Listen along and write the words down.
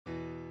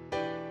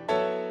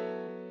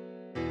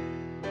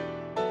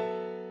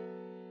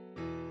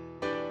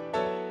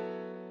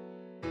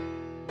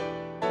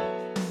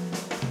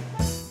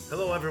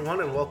Hello,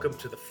 everyone, and welcome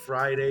to the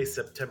Friday,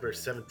 September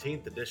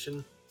 17th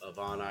edition of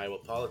On Iowa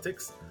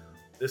Politics.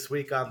 This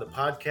week on the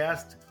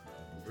podcast,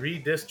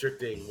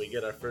 redistricting. We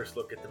get our first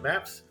look at the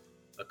maps,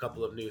 a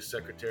couple of new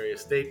Secretary of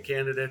State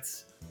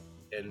candidates,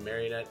 and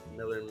Marinette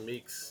Miller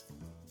Meeks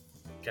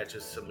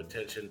catches some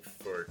attention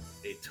for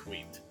a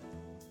tweet.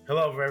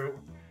 Hello,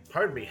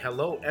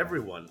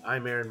 everyone.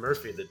 I'm Aaron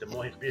Murphy, the Des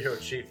Moines Bureau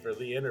Chief for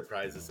Lee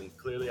Enterprises, and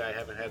clearly I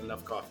haven't had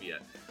enough coffee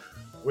yet.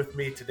 With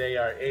me today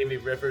are Amy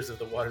Rivers of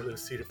the Waterloo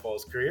Cedar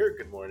Falls Courier.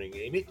 Good morning,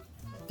 Amy.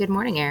 Good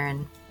morning,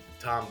 Aaron.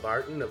 Tom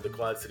Barton of the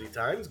Quad City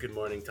Times. Good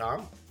morning,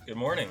 Tom. Good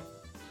morning.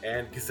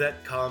 And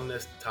Gazette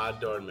columnist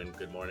Todd Dornman.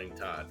 Good morning,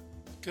 Todd.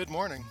 Good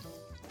morning.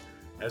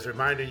 As a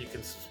reminder, you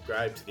can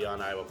subscribe to the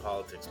On Iowa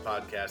Politics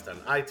podcast on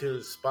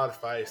iTunes,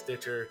 Spotify,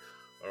 Stitcher,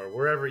 or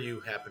wherever you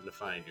happen to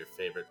find your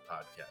favorite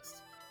podcasts.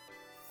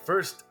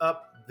 First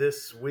up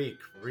this week,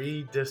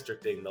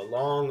 redistricting. The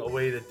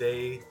long-awaited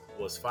day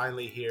was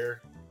finally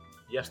here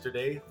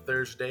yesterday,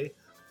 Thursday,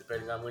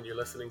 depending on when you're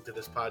listening to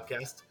this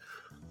podcast.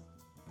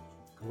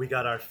 We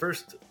got our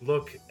first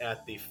look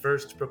at the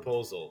first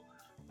proposal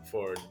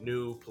for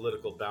new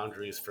political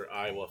boundaries for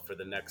Iowa for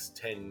the next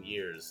 10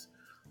 years.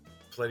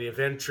 Plenty of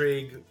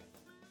intrigue,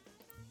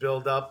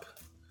 build up,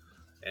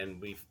 and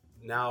we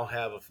now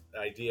have an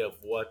idea of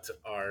what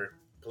our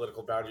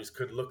political boundaries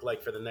could look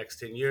like for the next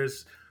 10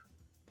 years.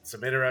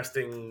 Some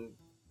interesting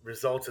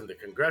results in the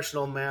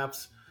congressional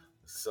maps,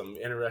 some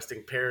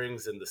interesting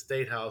pairings in the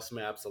state house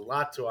maps, a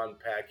lot to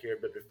unpack here.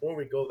 But before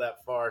we go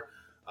that far,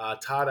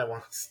 Todd, I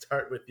want to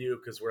start with you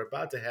because we're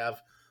about to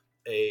have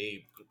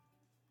a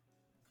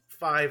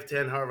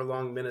 5-10, however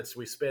long minutes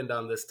we spend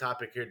on this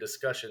topic here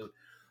discussion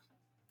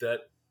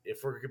that,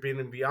 if we're going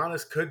to be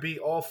honest, could be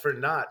all for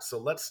naught. So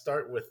let's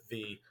start with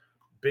the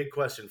big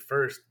question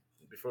first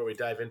before we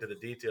dive into the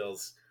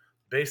details.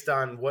 Based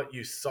on what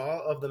you saw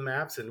of the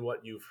maps and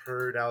what you've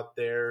heard out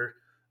there,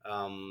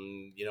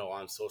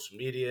 on social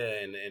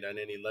media and on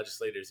any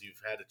legislators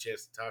you've had a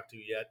chance to talk to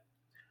yet,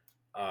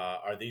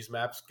 are these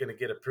maps going to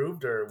get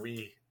approved, or are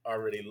we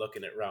already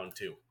looking at round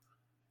two?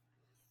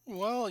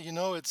 Well,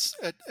 it's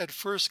at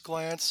first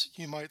glance,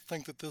 you might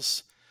think that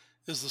this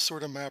is the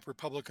sort of map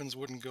Republicans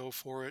wouldn't go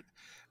for it.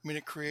 I mean,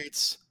 it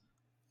creates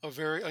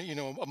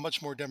a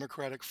much more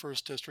democratic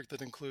first district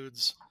that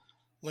includes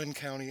Lynn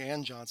County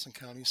and Johnson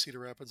County, Cedar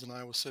Rapids and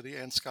Iowa City,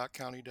 and Scott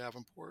County,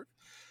 Davenport.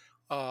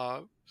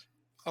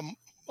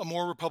 A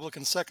more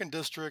Republican second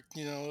district,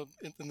 in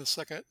the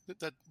second,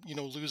 that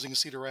losing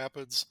Cedar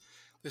Rapids,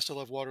 they still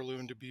have Waterloo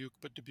and Dubuque,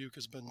 but Dubuque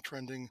has been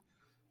trending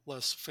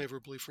less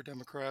favorably for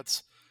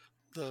Democrats.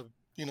 The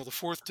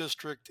fourth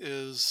district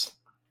is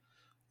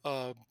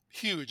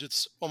huge.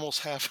 It's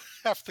almost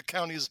half the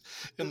counties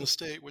in the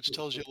state, which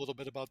tells you a little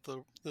bit about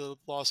the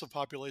loss of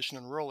population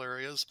in rural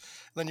areas.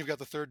 And then you've got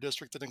the third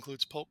district that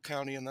includes Polk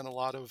County and then a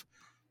lot of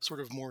sort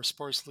of more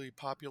sparsely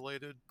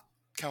populated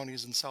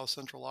counties in south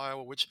central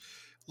Iowa, which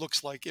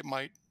looks like it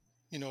might,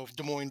 if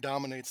Des Moines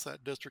dominates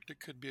that district, it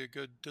could be a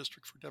good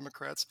district for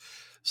Democrats.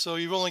 So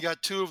you've only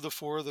got two of the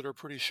four that are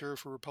pretty sure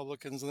for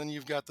Republicans. And then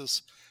you've got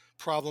this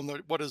problem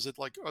that, what is it,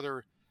 like, are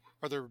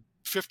there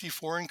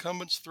 54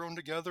 incumbents thrown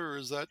together, or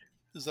is that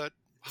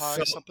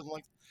high, something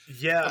like?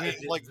 Yeah, I mean,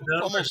 like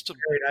almost.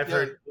 I've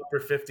heard upper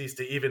 50s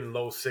to even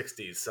low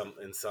 60s.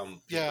 In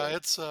some. Yeah,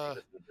 it's so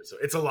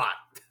it's a lot.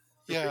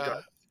 Yeah,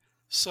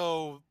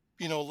 so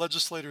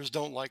legislators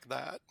don't like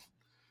that.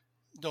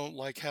 Don't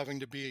like having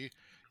to be,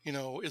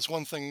 it's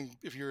one thing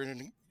if you're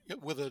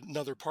with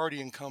another party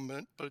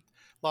incumbent, but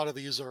a lot of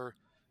these are,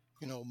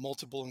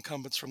 multiple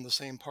incumbents from the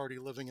same party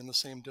living in the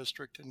same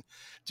district. And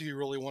do you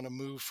really want to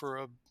move for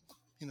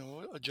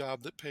a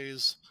job that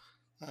pays,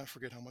 I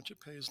forget how much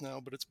it pays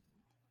now, but it's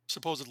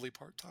supposedly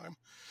part-time,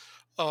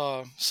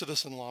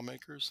 citizen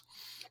lawmakers.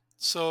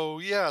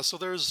 So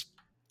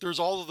there's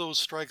all of those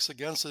strikes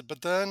against it.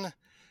 But then,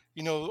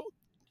 you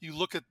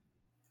look at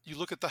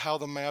how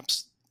the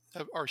maps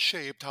are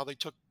shaped, how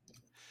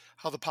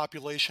the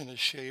population is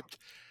shaped.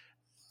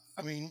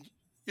 I mean,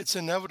 it's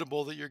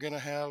inevitable that you're going to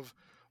have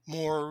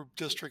more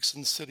districts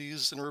in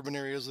cities and urban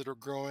areas that are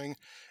growing,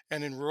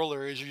 and in rural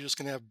areas you're just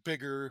going to have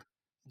bigger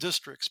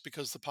districts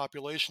because the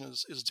population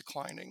is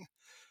declining.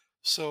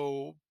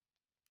 So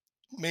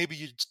maybe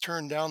you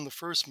turn down the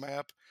first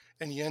map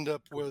and you end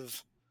up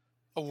with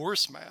a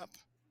worse map.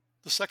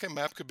 The second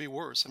map could be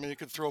worse. I mean, it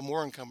could throw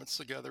more incumbents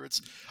together.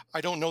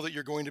 I don't know that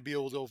you're going to be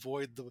able to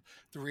avoid the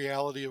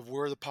reality of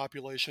where the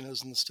population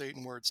is in the state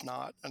and where it's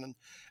not. And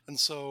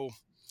so,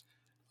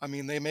 I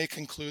mean, they may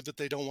conclude that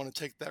they don't want to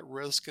take that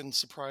risk and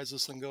surprise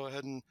us and go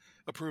ahead and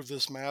approve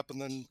this map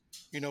and then,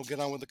 get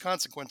on with the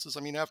consequences. I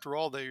mean, after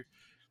all,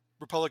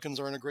 Republicans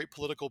are in a great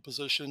political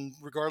position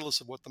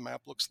regardless of what the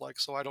map looks like.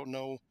 So I don't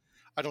know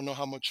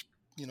how much,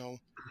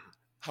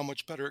 how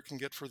much better it can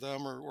get for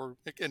them,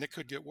 and it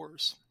could get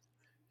worse.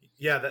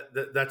 Yeah,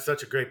 that's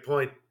such a great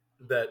point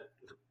that,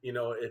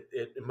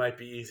 it might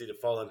be easy to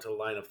fall into the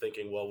line of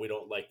thinking, well, we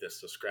don't like this,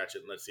 so scratch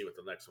it and let's see what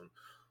the next one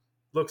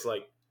looks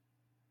like.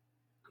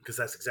 Because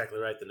that's exactly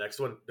right. The next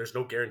one, there's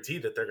no guarantee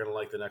that they're going to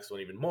like the next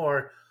one even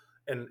more.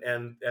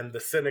 and the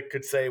Senate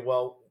could say,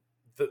 well,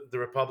 the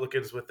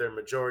Republicans with their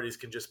majorities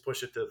can just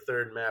push it to the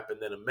third map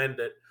and then amend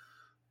it.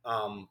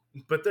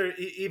 But there,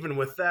 even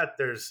with that,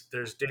 there's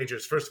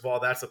dangers. First of all,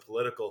 that's a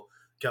political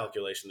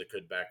calculation that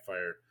could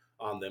backfire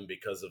on them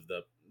because of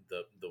the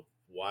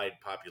wide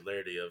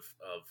popularity of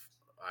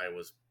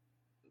Iowa's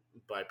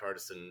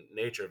bipartisan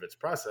nature of its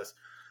process.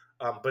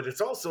 But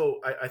it's also,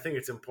 I think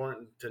it's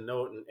important to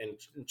note,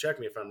 and check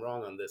me if I'm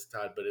wrong on this,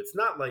 Todd, but it's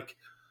not like,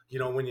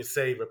 when you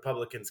say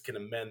Republicans can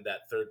amend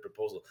that third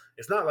proposal,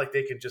 it's not like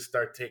they can just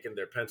start taking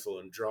their pencil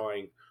and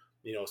drawing,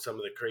 some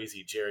of the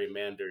crazy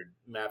gerrymandered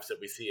maps that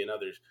we see in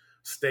other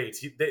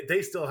states.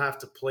 They still have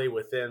to play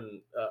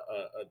within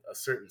a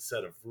certain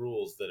set of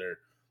rules that are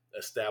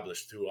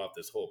established throughout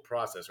this whole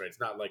process, right? It's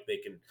not like they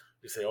can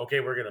just say, okay,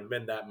 we're going to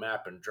amend that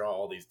map and draw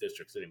all these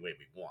districts any way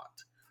we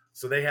want.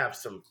 So they have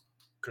some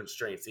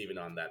constraints even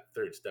on that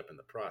third step in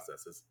the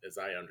process, as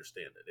I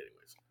understand it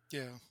anyways.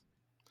 Yeah.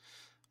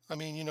 I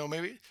mean,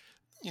 maybe,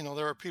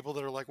 there are people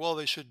that are like, well,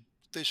 they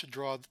could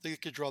draw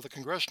the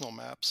congressional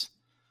maps,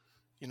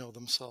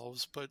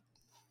 themselves. But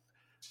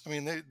I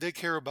mean, they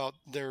care about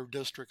their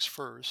districts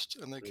first,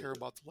 and they care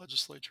about the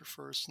legislature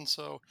first. And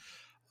so,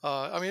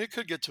 I mean, it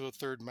could get to a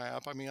third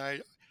map. I mean,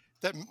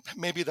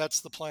 maybe that's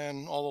the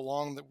plan all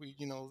along, that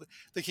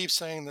they keep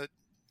saying that,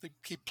 they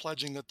keep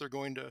pledging that they're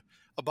going to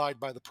abide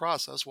by the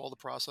process. Well, the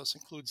process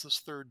includes this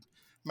third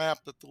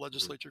map that the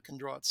legislature can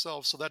draw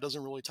itself. So that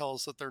doesn't really tell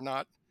us that they're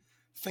not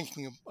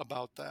thinking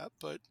about that.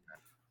 But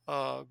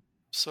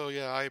so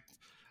yeah,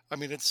 I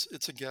mean,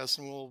 it's a guess,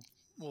 and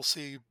we'll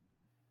see.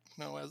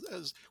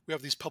 As we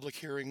have these public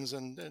hearings,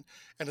 and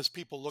as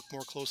people look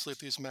more closely at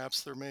these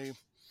maps, there may,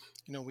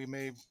 we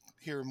may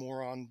hear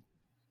more on,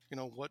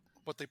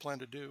 what they plan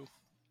to do.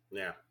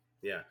 Yeah.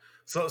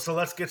 So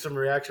let's get some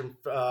reaction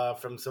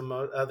from some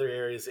other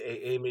areas.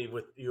 Amy,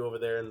 with you over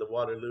there in the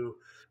Waterloo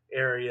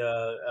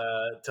area,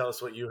 tell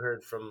us what you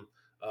heard from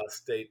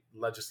state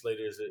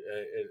legislators,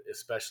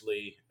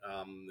 especially,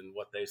 and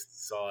what they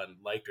saw and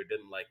liked or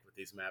didn't like with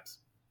these maps.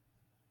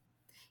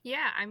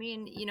 Yeah, I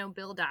mean,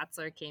 Bill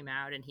Dotzler came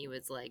out and he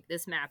was like,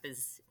 this map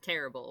is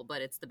terrible,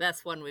 but it's the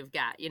best one we've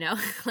got,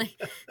 like,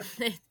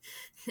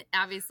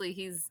 obviously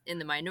he's in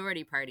the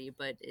minority party,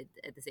 but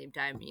at the same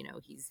time,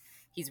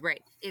 he's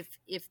right.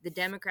 If the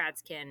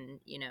Democrats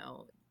can,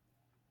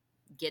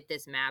 get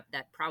this map,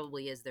 that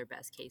probably is their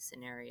best case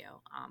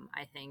scenario.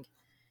 I think,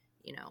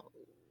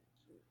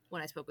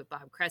 when I spoke with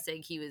Bob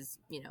Kressig, he was,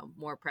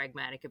 more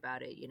pragmatic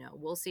about it.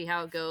 We'll see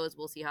how it goes.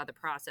 We'll see how the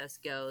process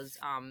goes.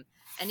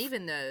 And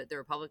even the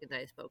Republicans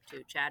I spoke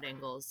to, Chad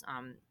Ingles,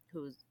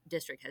 whose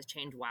district has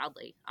changed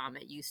wildly.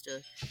 It used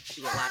to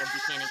be a lot of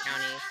Buchanan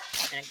County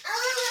and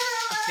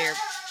a fair.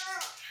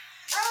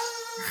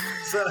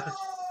 So,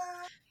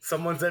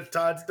 someone's at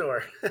Todd's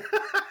door.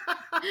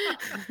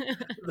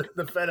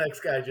 the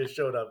FedEx guy just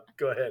showed up.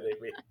 Go ahead,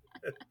 Amy.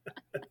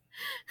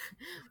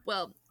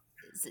 Well,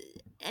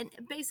 and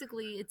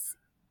basically it's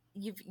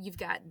you've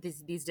got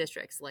these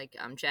districts like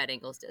Chad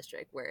Ingles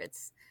district, where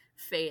it's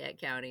Fayette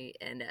County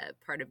and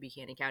part of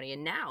Buchanan County,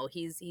 and now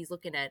he's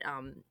looking at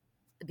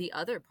the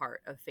other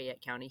part of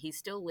Fayette County. He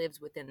still lives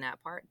within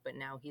that part, but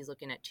now he's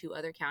looking at two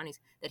other counties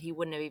that he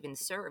wouldn't have even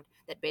served,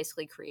 that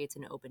basically creates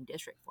an open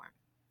district for him.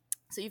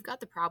 So you've got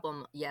the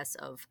problem, yes,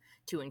 of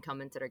two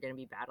incumbents that are going to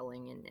be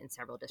battling in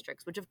several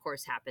districts, which of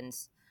course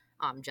happens.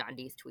 John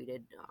Deeth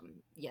tweeted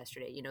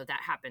yesterday, that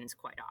happens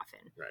quite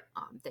often, right.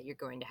 That you're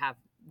going to have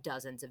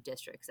dozens of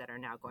districts that are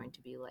now going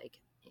to be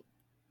like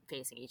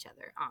facing each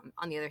other.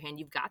 On the other hand,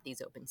 you've got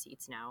these open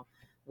seats now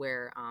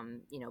where,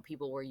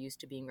 people were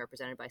used to being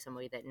represented by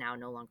somebody that now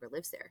no longer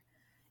lives there.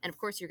 And of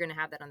course, you're going to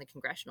have that on the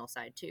congressional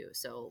side too.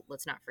 So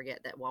let's not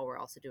forget that while we're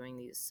also doing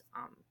these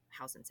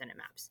House and Senate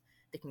maps,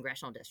 the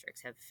congressional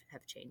districts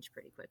have changed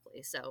pretty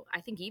quickly. So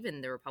I think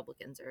even the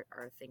Republicans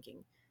are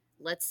thinking,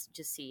 let's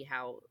just see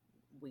how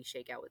we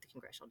shake out with the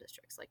congressional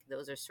districts. Like,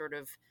 those are sort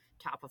of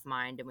top of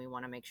mind, and we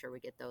want to make sure we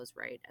get those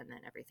right, and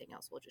then everything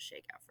else will just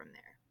shake out from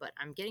there. But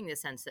I'm getting the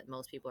sense that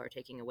most people are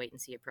taking a wait and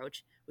see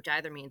approach, which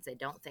either means they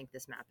don't think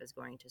this map is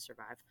going to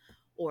survive,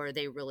 or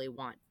they really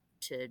want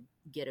to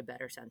get a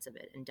better sense of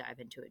it and dive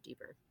into it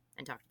deeper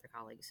and talk to their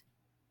colleagues.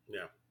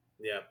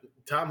 Yeah.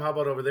 Tom, how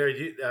about over there?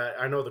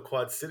 I know the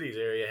Quad Cities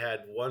area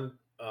had one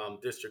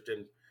district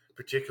in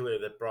particular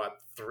that brought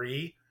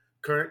 3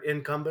 current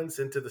incumbents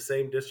into the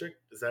same district.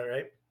 Is that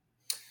right?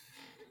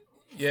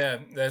 Yeah,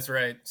 that's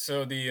right.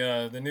 So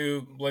the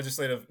new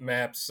legislative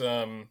maps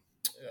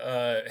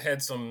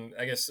had some,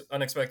 I guess,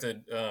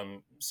 unexpected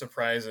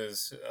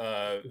surprises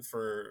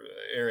for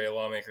area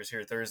lawmakers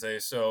here Thursday.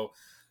 So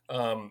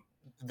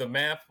the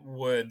map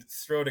would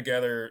throw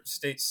together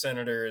state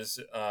senators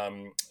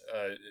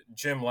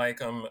Jim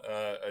Lycum,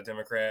 a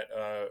Democrat,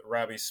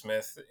 Robbie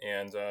Smith,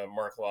 and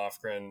Mark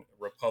Lofgren,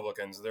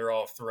 Republicans. They're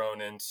all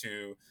thrown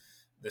into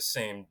the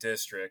same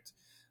district.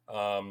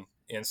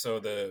 And so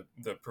the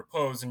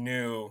proposed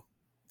new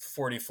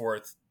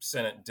 44th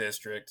Senate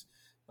District,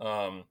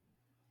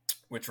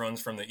 which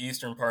runs from the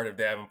eastern part of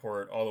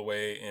Davenport all the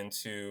way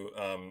into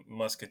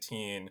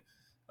Muscatine,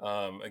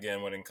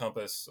 again, would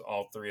encompass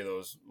all three of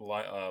those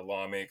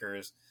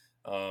lawmakers.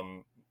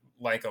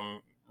 Lycum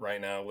right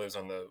now lives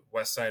on the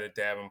west side of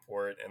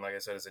Davenport, and like I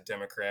said, is a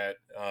Democrat.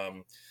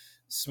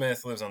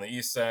 Smith lives on the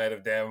east side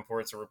of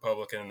Davenport, it's a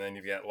Republican, and then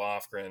you've got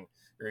Lofgren,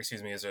 or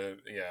excuse me,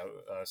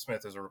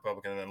 Smith is a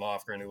Republican, and then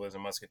Lofgren, who lives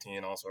in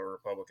Muscatine, also a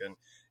Republican.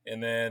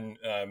 And then,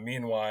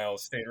 meanwhile,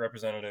 state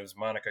representatives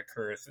Monica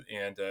Kurth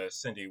and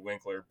Cindy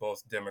Winkler,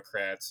 both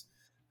Democrats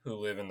who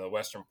live in the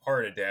western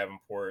part of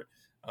Davenport,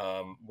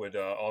 would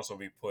also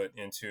be put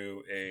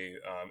into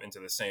into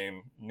the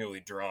same newly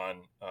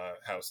drawn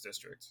House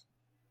district.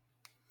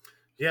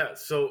 Yeah,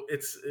 so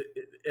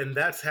and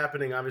that's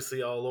happening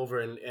obviously all over,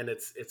 and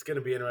it's going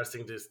to be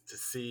interesting to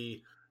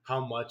see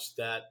how much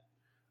that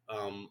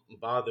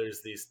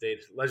bothers these state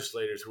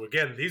legislators. Who,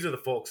 again, these are the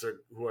folks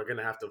who are going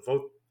to have to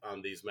vote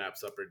on these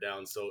maps up or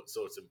down. So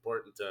it's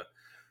important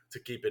to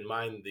keep in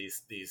mind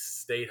these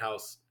state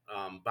house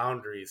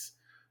boundaries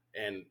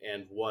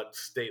and what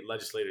state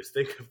legislators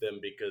think of them,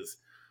 because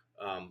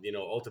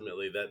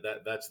ultimately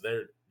that's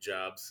their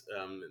jobs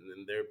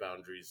and their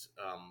boundaries.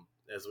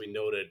 As we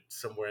noted,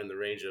 somewhere in the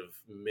range of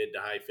mid to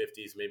high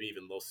 50s, maybe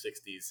even low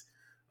 60s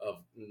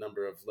of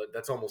number of,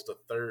 that's almost a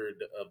third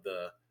of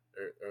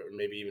or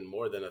maybe even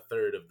more than a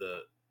third of the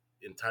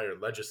entire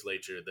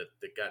legislature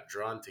that got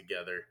drawn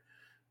together.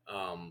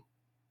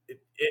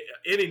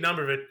 Any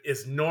number of it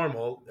is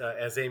normal,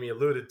 as Amy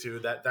alluded to,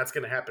 that's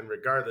going to happen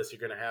regardless.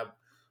 You're going to have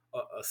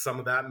some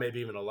of that,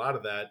 maybe even a lot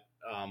of that.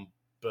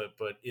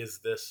 But is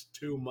this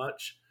too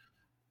much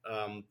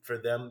for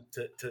them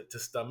to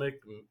stomach?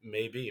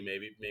 Maybe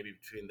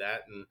between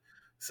that and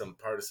some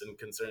partisan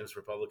concerns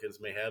Republicans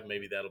may have,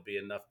 maybe that'll be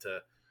enough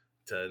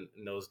to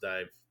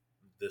nosedive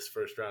this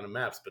first round of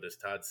maps. But as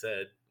Todd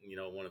said,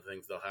 one of the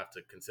things they'll have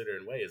to consider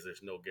and weigh is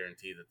there's no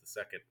guarantee that the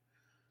second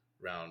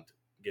round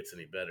gets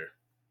any better.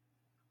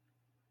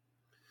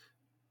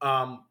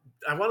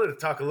 I wanted to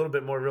talk a little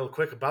bit more real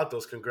quick about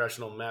those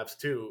congressional maps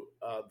too,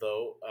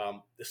 though,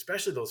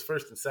 especially those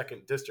first and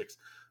second districts.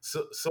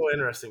 So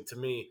interesting to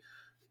me.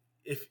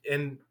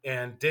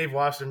 And Dave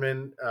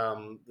Wasserman,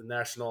 the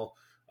national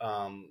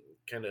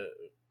kind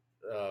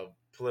of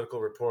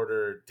political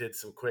reporter, did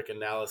some quick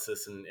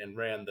analysis and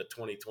ran the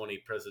 2020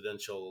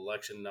 presidential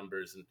election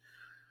numbers and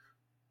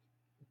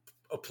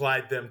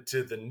applied them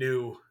to the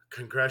new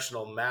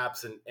congressional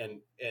maps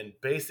and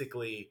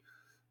basically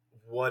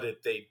what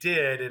they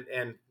did.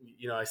 And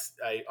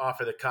I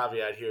offer the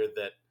caveat here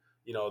that,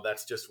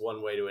 that's just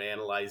one way to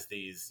analyze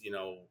these. We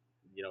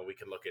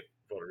can look at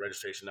voter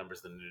registration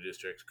numbers in the new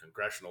districts,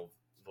 congressional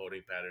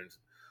voting patterns,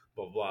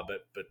 blah, blah, blah.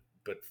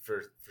 But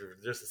for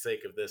just the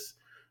sake of this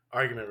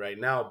argument right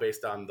now,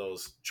 based on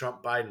those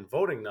Trump-Biden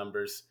voting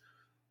numbers,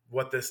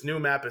 what this new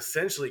map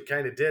essentially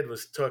kind of did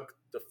was took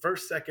the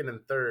first, second,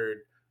 and third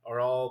are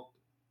all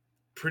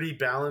pretty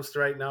balanced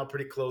right now,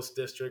 pretty close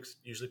districts,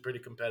 usually pretty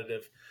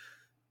competitive.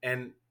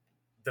 And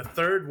the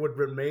third would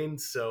remain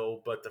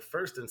so, but the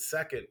first and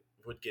second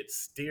would get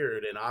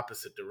steered in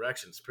opposite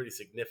directions pretty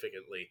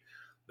significantly.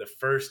 The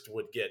first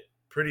would get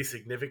pretty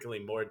significantly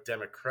more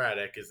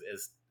Democratic,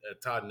 as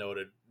Todd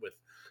noted, with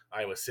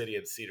Iowa City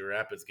and Cedar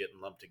Rapids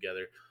getting lumped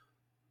together.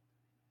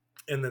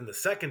 And then the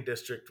second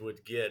district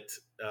would get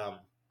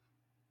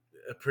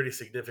a pretty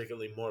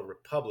significantly more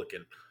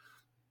Republican.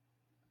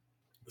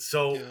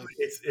 So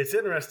it's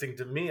interesting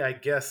to me. I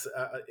guess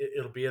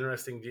it'll be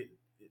interesting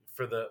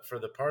for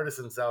the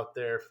partisans out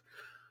there.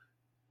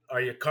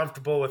 Are you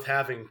comfortable with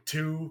having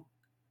two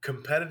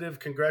competitive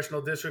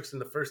congressional districts in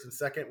the first and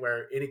second,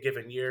 where any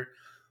given year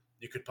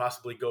you could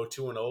possibly go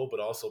 2-0, but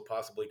also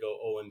possibly go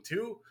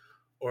 0-2?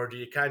 Or do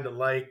you kind of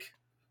like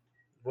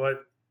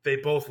what they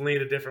both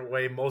lean a different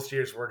way? Most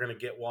years we're going to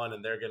get one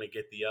and they're going to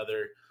get the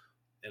other,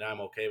 and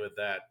I'm okay with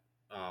that.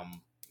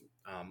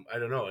 I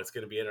don't know. It's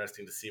going to be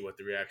interesting to see what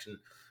the reaction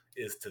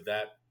is to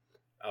that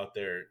out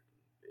there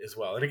as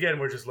well. And again,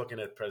 we're just looking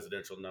at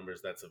presidential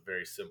numbers. That's a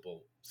very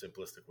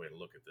simplistic way to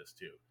look at this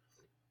too.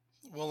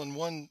 Well, and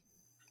one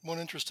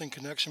interesting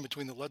connection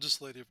between the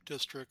legislative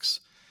districts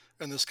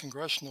and this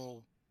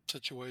congressional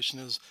situation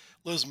is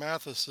Liz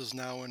Mathis is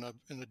now in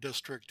a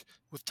district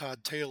with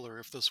Todd Taylor,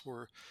 if this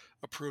were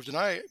approved.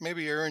 And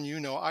maybe Aaron,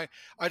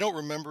 I don't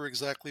remember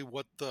exactly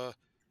what the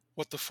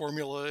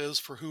formula is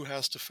for who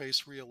has to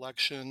face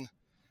re-election.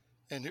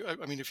 And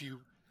I mean, if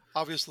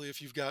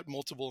you've got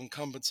multiple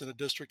incumbents in a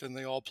district and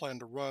they all plan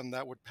to run,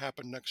 that would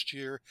happen next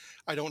year.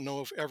 I don't know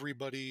if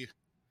everybody,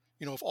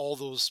 if all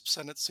those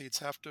Senate seats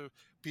have to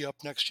be up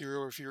next year,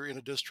 or if you're in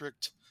a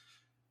district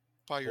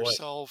by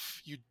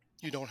yourself, you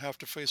don't have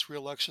to face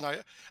re-election.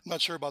 I'm not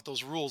sure about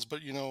those rules,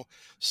 but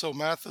so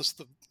Mathis,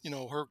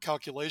 her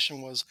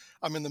calculation was,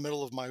 I'm in the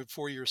middle of my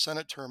 4-year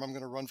Senate term. I'm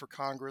going to run for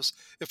Congress.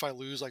 If I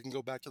lose, I can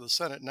go back to the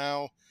Senate.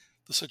 Now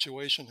the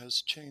situation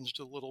has changed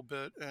a little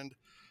bit, and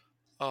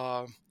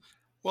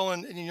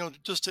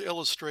just to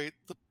illustrate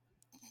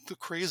the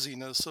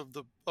craziness of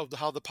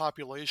how the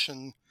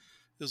population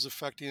is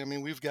affecting. I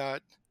mean, we've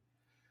got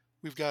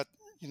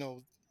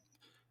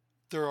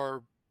there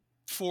are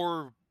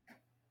 4.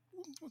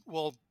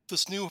 Well,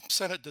 this new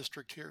Senate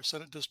District here,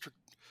 Senate District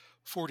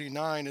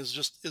 49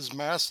 is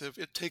massive.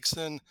 It takes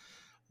in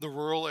the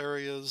rural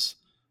areas,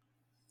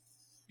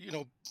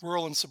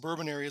 rural and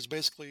suburban areas,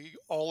 basically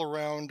all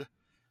around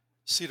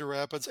Cedar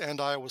Rapids and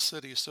Iowa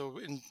City, so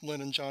in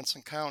Lynn and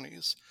Johnson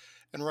counties.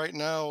 And right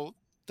now,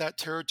 that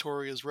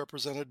territory is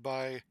represented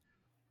by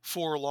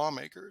 4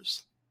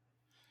 lawmakers.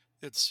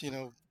 It's,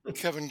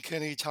 Kevin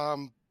Kinney,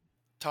 Todd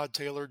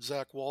Taylor,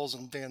 Zach Walz,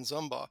 and Dan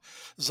Zumbaugh.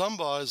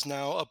 Zumbaugh is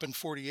now up in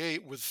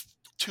 48 with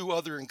 2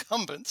 other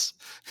incumbents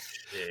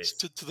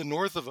to the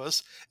north of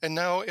us. And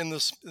now in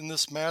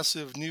this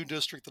massive new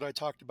district that I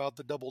talked about,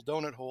 the double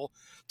donut hole,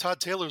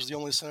 Todd Taylor's the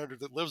only senator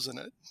that lives in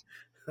it.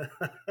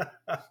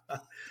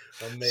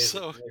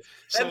 Amazing.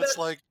 So it's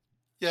like,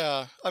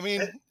 yeah, I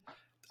mean,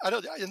 I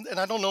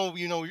don't know,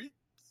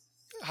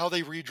 how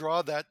they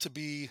redraw that to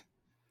be,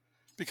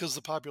 because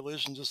the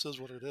population just is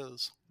what it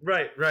is.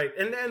 Right.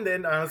 And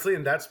then honestly,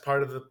 and that's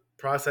part of the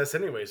process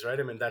anyways, right?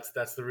 I mean,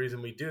 that's the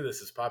reason we do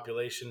this is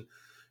population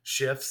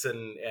shifts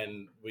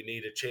and we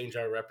need to change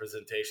our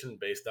representation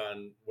based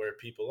on where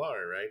people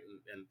are, right?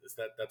 And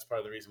that's part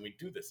of the reason we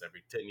do this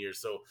every 10 years.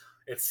 So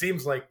it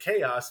seems like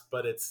chaos,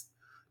 but it's,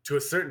 to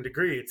a certain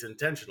degree, it's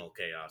intentional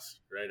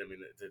chaos, right? I mean,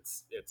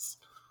 it's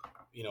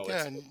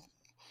yeah,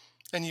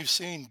 and you've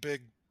seen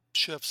big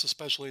shifts,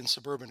 especially in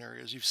suburban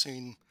areas. You've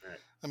seen, right.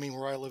 I mean,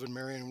 where I live in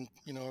Marion,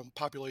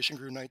 population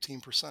grew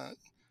 19%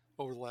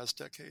 over the last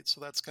decade.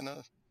 So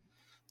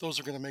those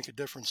are gonna make a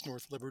difference.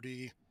 North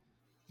Liberty,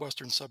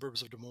 western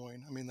suburbs of Des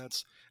Moines. I mean,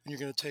 that's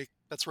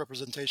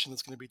representation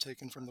that's going to be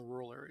taken from the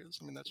rural areas.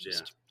 I mean, that's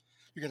just,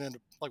 you're going to end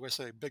up, like I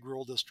say, big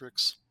rural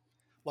districts,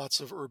 lots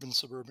of urban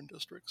suburban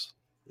districts.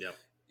 Yep.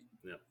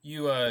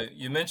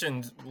 You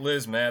mentioned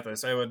Liz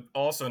Mathis. I would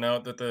also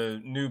note that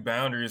the new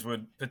boundaries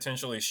would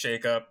potentially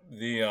shake up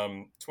the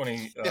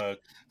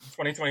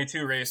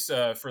 2022 race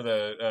for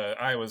the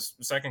Iowa's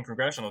 2nd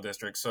congressional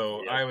district.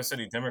 So Iowa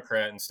City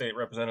Democrat and State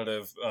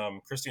Representative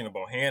Christina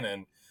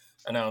Bohannon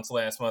announced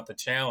last month a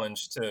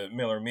challenge to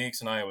Miller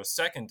Meeks in Iowa's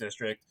 2nd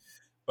district.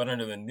 But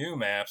under the new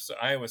maps,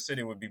 Iowa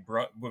City would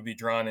be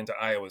drawn into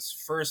Iowa's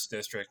 1st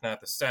district,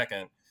 not the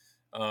 2nd.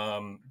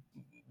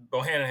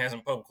 Bohannon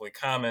hasn't publicly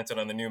commented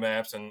on the new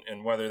maps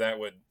and whether that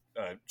would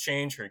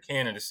change her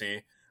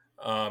candidacy.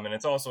 And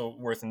it's also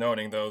worth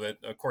noting, though, that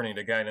according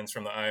to guidance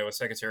from the Iowa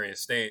Secretary of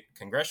State,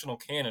 congressional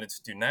candidates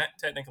do not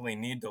technically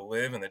need to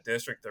live in the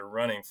district they're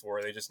running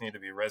for. They just need to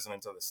be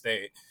residents of the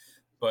state.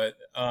 But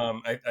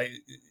I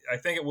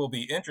think it will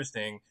be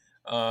interesting.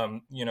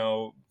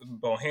 Bohannon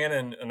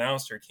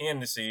announced her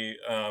candidacy,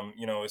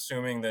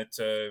 assuming that,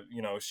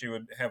 she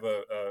would have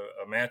a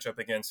matchup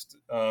against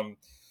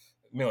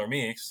Miller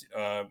Meeks,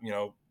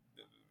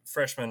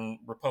 freshman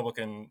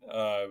Republican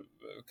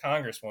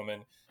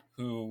congresswoman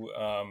who,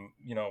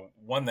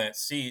 won that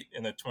seat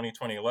in the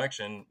 2020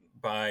 election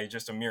by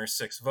just a mere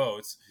 6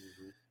 votes.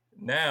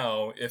 Mm-hmm.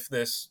 Now, if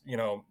this,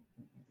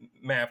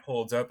 map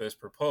holds up as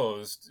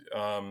proposed,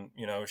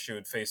 she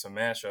would face a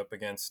matchup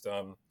against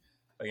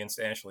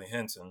Ashley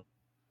Hinson.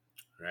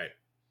 Right.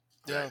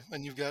 Yeah,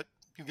 and you've got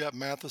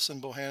Mathis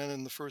and Bohannon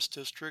in the 1st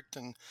district,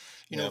 and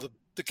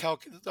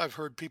I've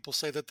heard people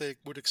say that they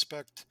would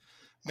expect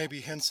maybe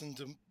Hinson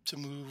to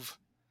move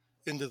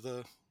into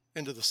the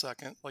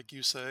 2nd, like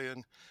you say,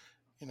 and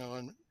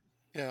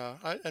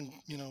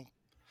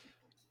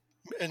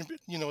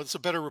it's a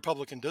better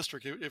Republican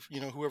district if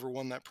whoever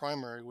won that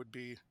primary would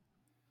be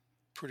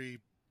pretty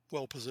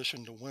well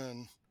positioned to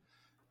win.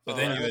 But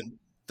then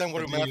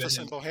what do Mathis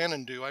and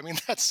Bohannon do? I mean,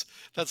 that's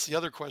the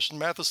other question.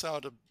 Mathis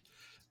had a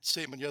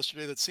statement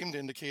yesterday that seemed to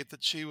indicate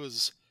that she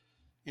was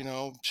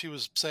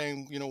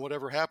saying,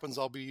 whatever happens,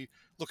 I'll be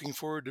looking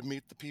forward to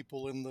meet the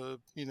people in the,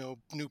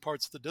 new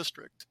parts of the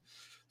district.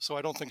 So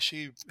I don't think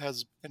she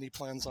has any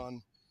plans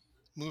on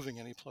moving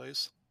any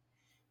place.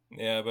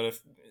 Yeah, but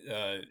if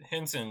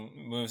Hinson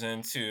moves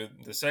into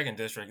the 2nd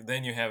district,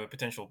 then you have a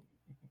potential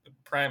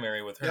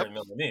primary with her and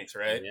Miller Meeks,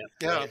 right?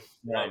 Yeah.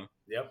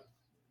 Yep.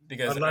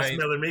 Because unless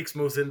Miller Meeks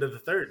moves into the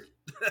 3rd.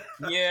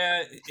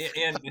 Yeah,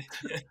 and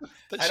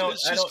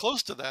she's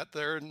close to that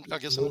there, and I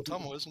guess in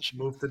Ottumwa, isn't she?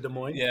 Moved to Des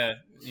Moines. Yeah,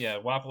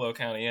 Wapello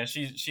County. Yeah,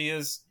 she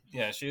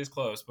is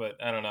close, but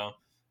I don't know.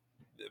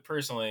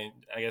 Personally,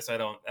 I guess I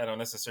don't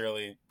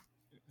necessarily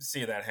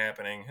see that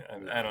happening.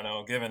 I don't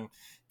know, given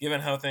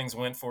how things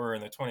went for her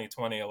in the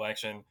 2020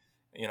 election,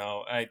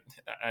 I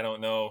don't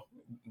know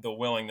the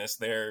willingness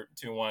there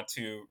to want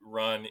to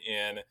run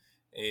in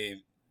a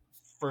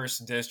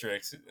 1st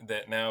district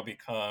that now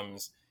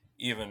becomes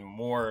even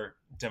more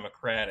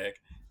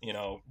Democratic,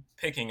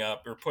 picking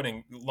up or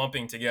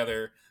lumping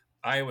together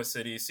Iowa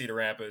City, Cedar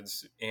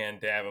Rapids, and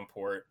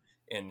Davenport,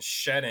 and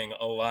shedding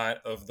a lot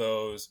of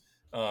those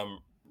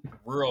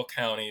rural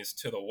counties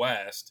to the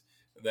west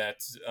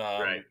that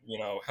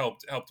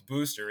helped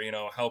boost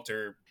her, helped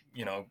her,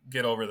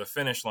 get over the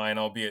finish line,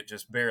 albeit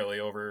just barely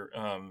over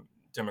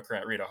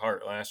Democrat Rita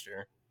Hart last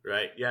year.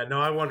 Right. Yeah.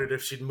 No, I wondered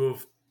if she'd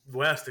move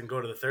west and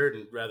go to the 3rd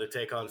and rather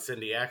take on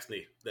Cindy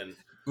Axney than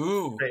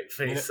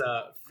face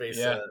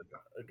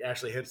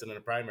Ashley Hinson in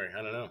a primary.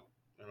 I don't know.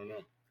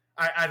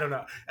 I don't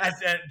know. As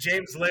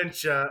James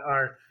Lynch,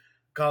 our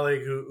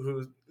colleague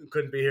who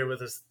couldn't be here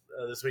with us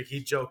this week,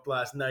 he joked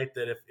last night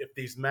that if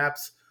these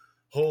maps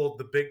hold,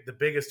 the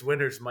biggest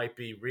winners might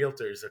be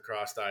realtors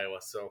across Iowa.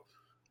 So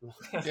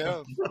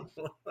Yeah.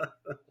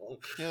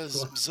 Yeah,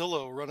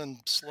 Zillow running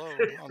slow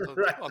on the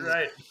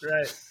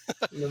right.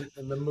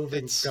 And the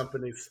moving It's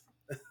companies.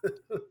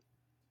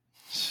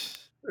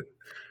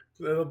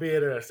 It'll be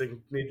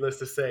interesting, needless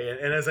to say.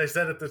 And as I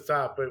said at the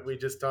top, we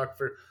just talked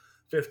for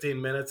 15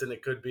 minutes, and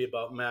it could be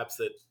about maps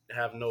that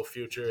have no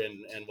future,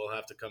 and we'll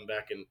have to come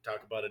back and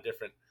talk about a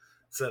different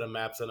set of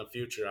maps on a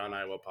future on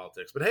Iowa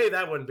politics. But hey,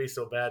 that wouldn't be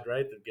so bad,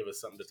 right? That'd give us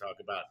something to talk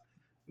about.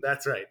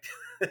 That's right.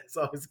 It's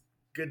always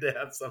good to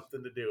have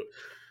something to do.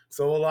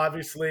 So we'll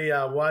obviously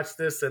watch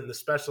this, and the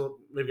special,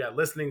 we've got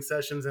listening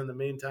sessions in the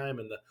meantime,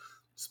 and the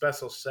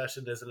special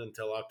session isn't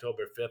until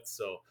October 5th.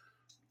 So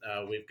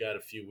we've got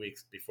a few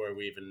weeks before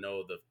we even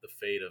know the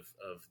fate of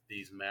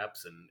these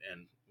maps,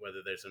 and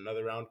whether there's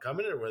another round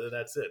coming or whether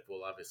that's it.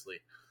 We'll obviously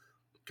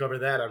cover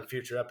that on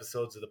future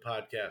episodes of the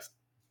podcast.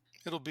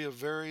 It'll be a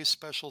very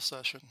special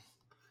session.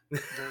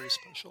 Very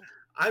special.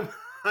 I'm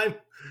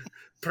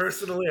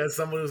personally, as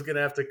someone who's going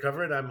to have to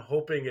cover it, I'm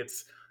hoping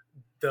it's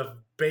the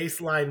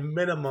baseline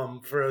minimum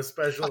for a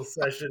special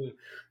session,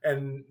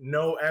 and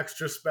no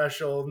extra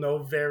special, no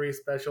very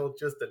special,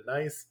 just a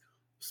nice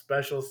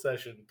special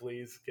session,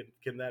 please.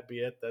 Can that be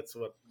it? That's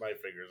what my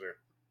fingers are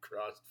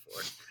crossed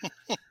for.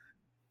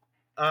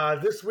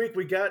 This week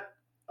we got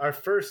our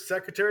first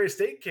Secretary of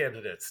State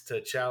candidates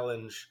to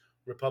challenge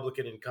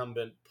Republican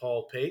incumbent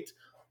Paul Pate.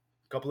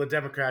 A couple of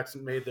Democrats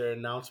made their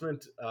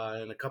announcement,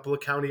 and a couple of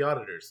county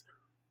auditors.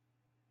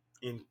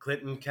 In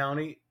Clinton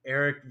County,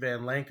 Eric Van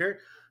Lanker,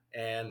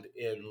 and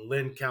in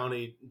Lynn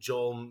County,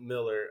 Joel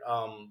Miller.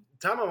 Tom,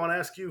 I want to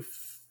ask you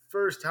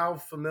first how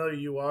familiar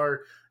you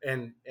are,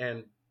 and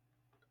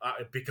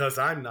because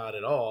I'm not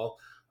at all,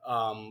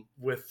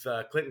 with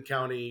Clinton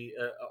County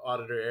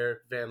Auditor Eric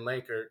Van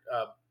Lanker.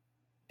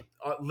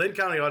 Lynn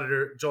County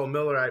Auditor Joel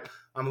Miller,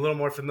 I'm a little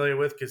more familiar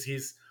with because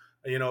he's,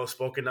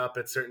 spoken up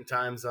at certain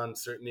times on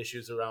certain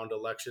issues around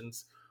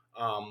elections.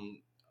 But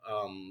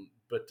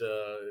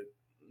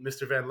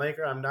Mr. Van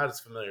Lanker, I'm not as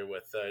familiar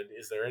with.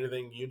 Is there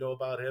anything you know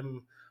about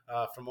him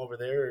from over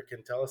there or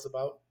can tell us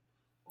about?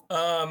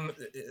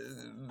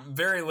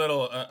 Very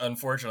little,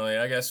 unfortunately.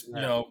 I guess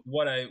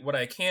what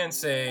I can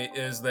say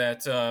is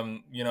that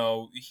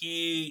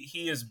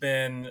he has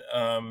been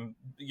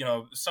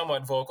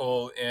somewhat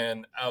vocal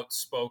and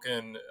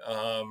outspoken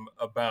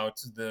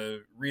about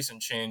the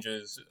recent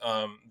changes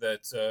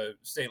that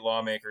state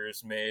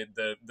lawmakers made,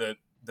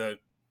 the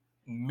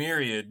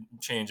myriad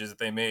changes that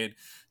they made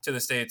to the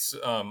state's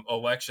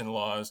election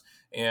laws,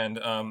 and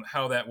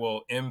how that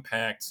will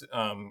impact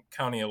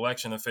county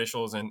election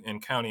officials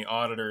and county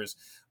auditors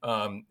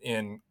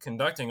in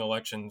conducting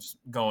elections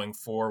going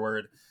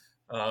forward.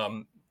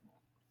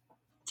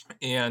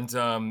 And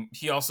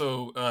he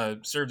also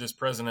served as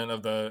president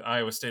of the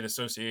Iowa State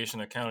Association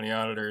of County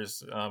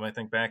Auditors, I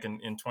think back in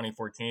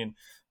 2014.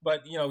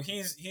 But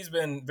he's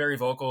been very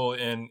vocal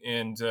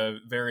and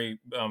very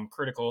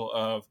critical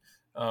of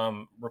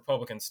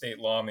Republican state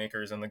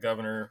lawmakers and the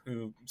governor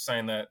who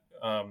signed that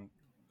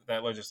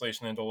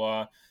legislation into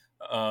law,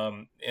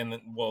 and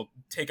will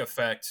take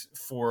effect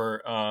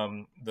for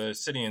the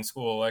city and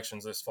school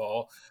elections this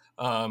fall.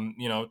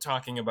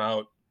 Talking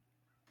about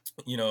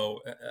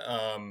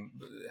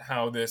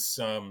how this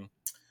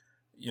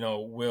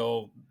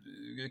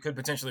could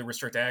potentially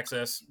restrict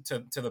access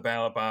to the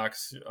ballot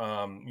box.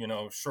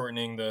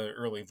 Shortening the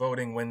early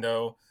voting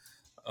window.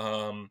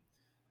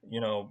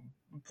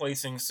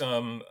 Placing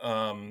some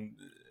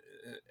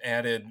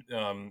added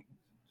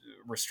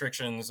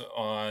restrictions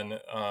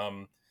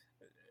on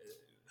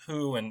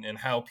who and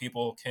how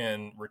people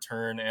can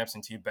return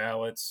absentee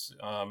ballots,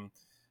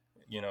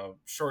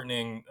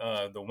 shortening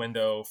the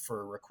window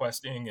for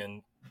requesting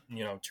and,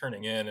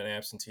 turning in an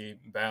absentee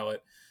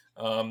ballot.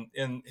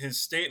 In his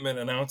statement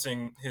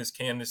announcing his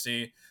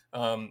candidacy,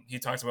 he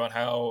talks about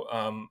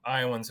how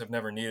Iowans have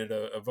never needed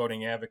a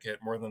voting advocate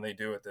more than they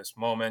do at this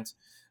moment.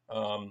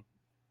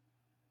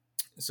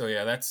 So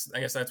yeah, I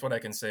guess that's what I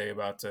can say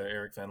about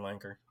Eric Van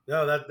Lanker.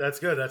 No, that's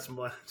good. That's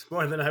more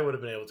than I would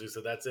have been able to.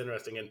 So that's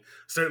interesting, and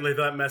certainly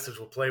that message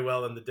will play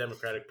well in the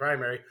Democratic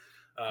primary.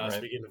 Right.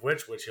 Speaking of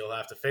which he'll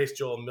have to face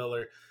Joel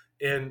Miller.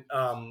 And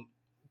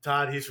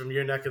Todd, he's from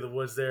your neck of the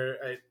woods there.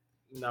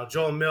 Now,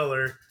 Joel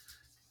Miller,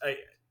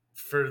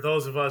 for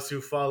those of us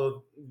who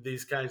follow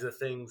these kinds of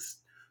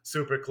things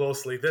super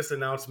closely, this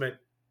announcement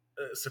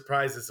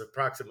surprises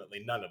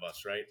approximately none of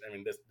us, right? I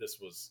mean, this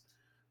was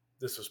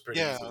pretty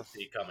easy to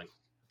see coming.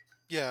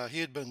 Yeah, he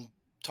had been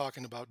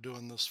talking about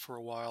doing this for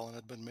a while and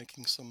had been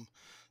making some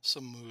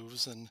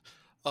moves. And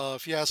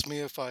if you ask me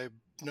if I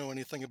know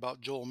anything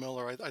about Joel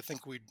Miller, I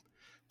think we'd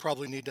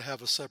probably need to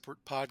have a separate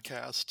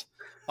podcast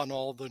on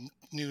all the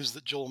news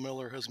that Joel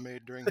Miller has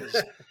made during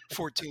his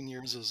 14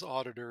 years as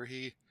auditor.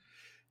 He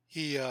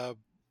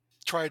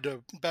tried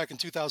to, back in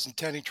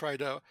 2010, he tried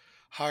to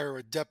hire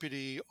a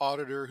deputy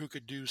auditor who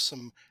could do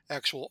some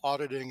actual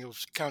auditing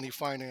of county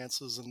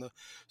finances, and the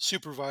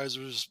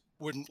supervisors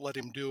wouldn't let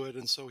him do it,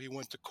 and so he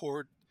went to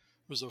court.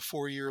 It was a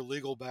 4-year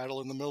legal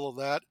battle. In the middle of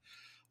that,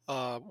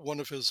 one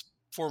of his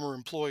former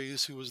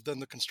employees, who was then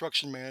the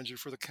construction manager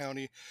for the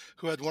county,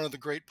 who had one of the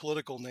great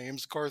political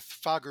names,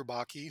 Garth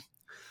Fagerbakke,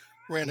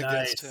 ran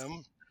against Nice.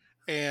 him,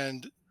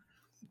 and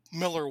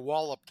Miller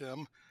walloped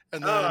him.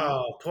 And then,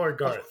 Oh, poor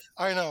Garth.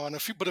 I know, and a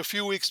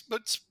few weeks,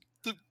 but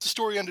the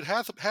story ended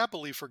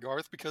happily for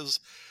Garth, because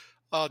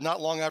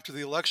not long after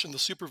the election, the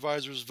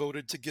supervisors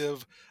voted to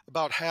give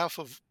about half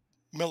of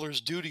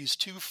Miller's duties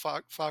to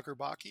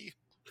Fagerbakke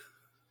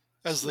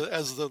as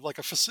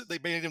they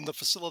made him the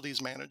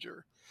facilities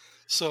manager.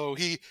 So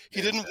he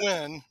didn't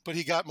win, but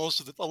he got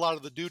a lot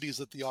of the duties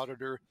that the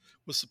auditor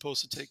was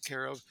supposed to take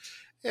care of.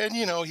 And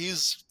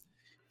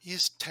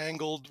he's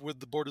tangled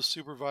with the board of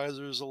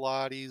supervisors a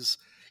lot. In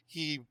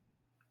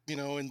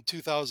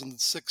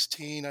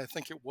 2016, I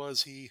think it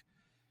was, he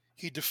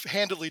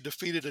handily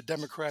defeated a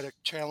Democratic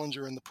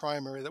challenger in the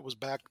primary that was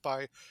backed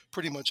by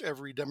pretty much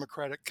every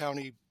Democratic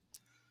county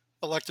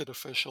elected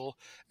official.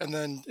 And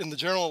then in the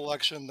general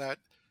election, that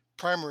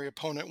primary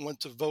opponent went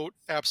to vote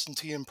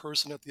absentee in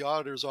person at the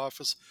auditor's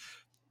office,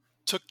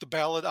 took the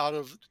ballot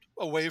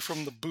away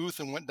from the booth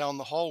and went down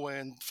the hallway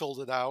and filled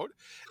it out.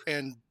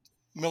 And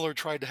Miller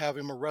tried to have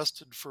him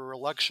arrested for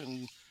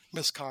election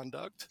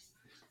misconduct.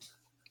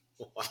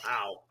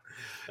 Wow.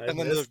 And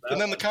then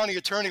the county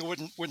attorney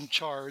wouldn't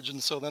charge,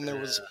 and so then there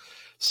was,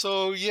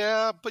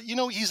 but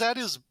he's at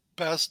his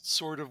best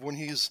sort of when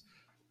he's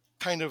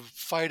kind of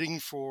fighting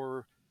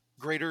for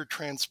greater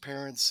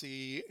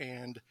transparency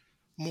and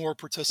more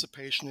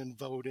participation in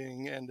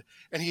voting, and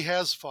he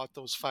has fought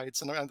those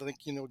fights, and I think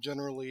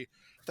generally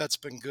that's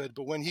been good.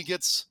 But when he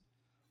gets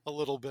a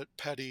little bit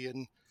petty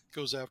and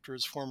goes after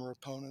his former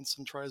opponents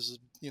and tries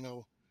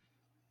to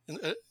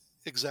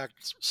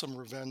exact some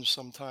revenge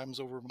sometimes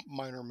over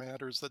minor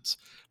matters,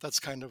 that's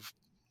kind of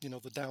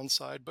the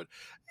downside. But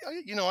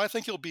I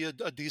think he'll be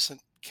a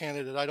decent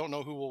candidate. I don't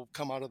know who will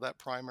come out of that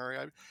primary.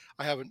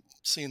 I haven't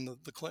seen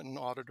the Clinton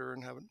auditor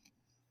and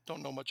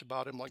don't know much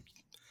about him, like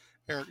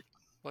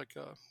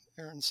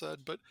Aaron said.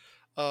 But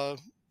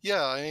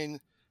and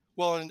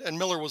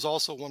Miller was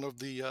also one of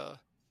the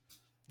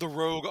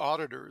rogue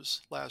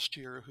auditors last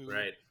year who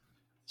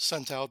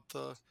sent out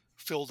the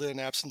filled in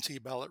absentee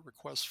ballot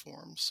request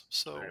forms.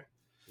 So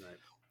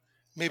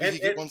maybe he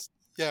get one.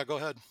 Yeah, go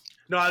ahead.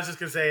 No, I was just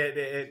going to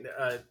say,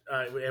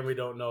 and we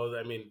don't know.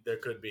 I mean, there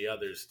could be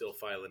others still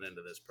filing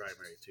into this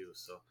primary too.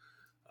 So,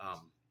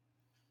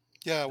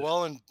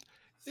 and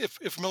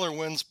if Miller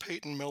wins,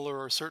 Peyton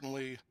Miller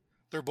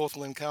they're both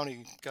Lynn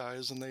County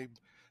guys, and they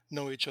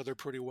know each other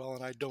pretty well.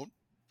 And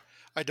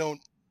I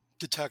don't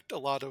detect a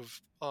lot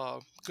of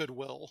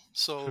goodwill.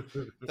 So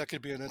that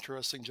could be an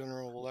interesting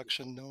general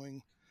election,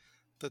 knowing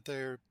that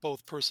they're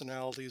both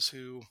personalities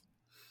who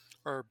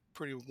are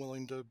pretty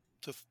willing to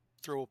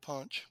throw a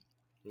punch.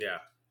 Yeah.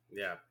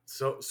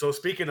 So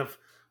speaking of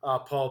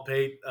Paul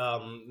Pate,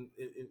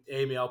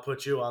 Amy, I'll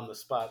put you on the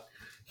spot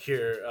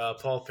here.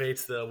 Paul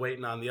Pate's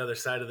waiting on the other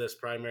side of this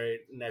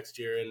primary next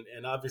year,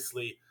 and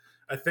obviously,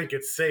 I think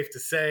it's safe to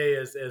say,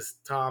 as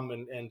Tom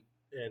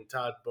and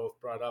Todd both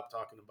brought up,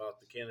 talking about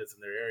the candidates in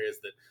their areas,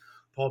 that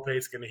Paul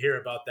Pate's going to hear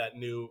about that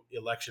new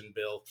election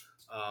bill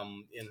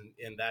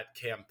in that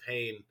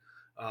campaign.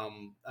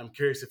 I'm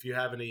curious if you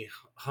have any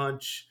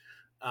hunch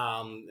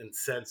and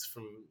sense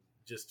from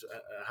just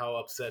how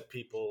upset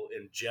people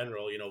in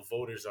general,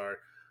 voters are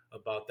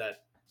about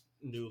that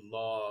new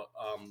law.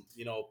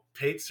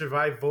 Pate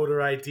survived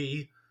voter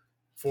ID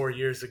 4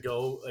 years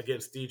ago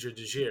against Deidre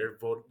DeGier.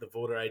 The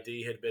voter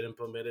ID had been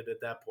implemented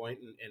at that point,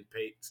 and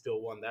Pate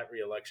still won that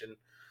reelection.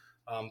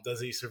 Does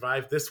he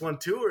survive this one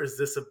too, or is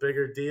this a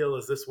bigger deal?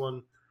 Is this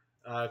one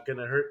going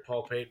to hurt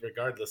Paul Pate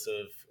regardless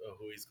of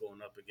who he's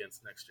going up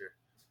against next year?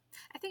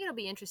 I think it'll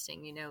be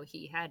interesting.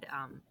 He had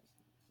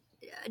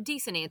a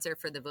decent answer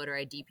for the voter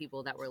ID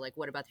people that were like,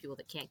 what about the people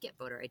that can't get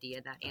voter ID?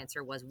 And that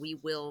answer was, we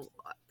will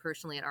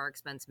personally at our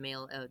expense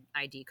mail an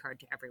ID card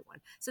to everyone.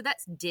 So that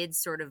did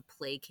sort of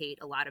placate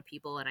a lot of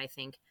people. And I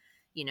think,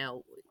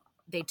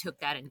 they took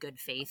that in good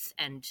faith.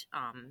 And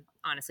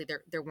honestly,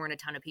 there weren't a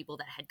ton of people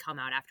that had come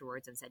out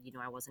afterwards and said,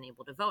 I wasn't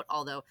able to vote.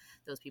 Although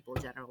those people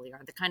generally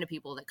are the kind of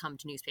people that come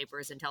to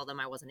newspapers and tell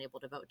them I wasn't able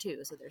to vote too.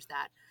 So there's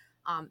that.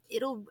 I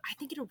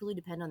think it'll really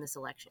depend on this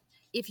election.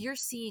 If you're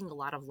seeing a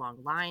lot of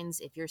long lines,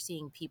 if you're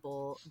seeing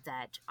people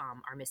that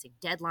are missing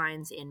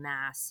deadlines in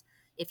mass,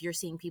 if you're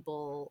seeing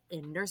people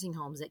in nursing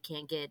homes that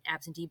can't get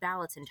absentee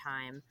ballots in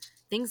time,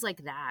 things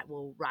like that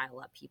will rile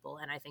up people.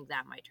 And I think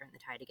that might turn the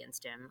tide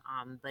against him.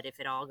 But if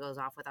it all goes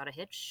off without a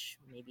hitch,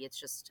 maybe it's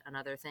just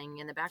another thing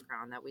in the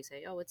background that we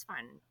say, oh, it's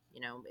fine.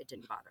 It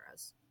didn't bother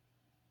us.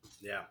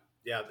 Yeah.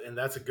 And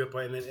that's a good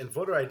point. And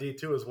voter ID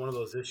too is one of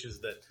those issues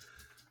that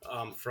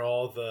for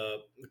all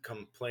the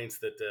complaints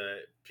that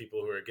people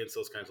who are against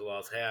those kinds of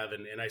laws have,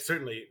 and I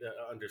certainly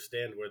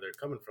understand where they're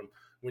coming from.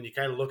 When you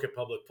kind of look at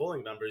public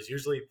polling numbers,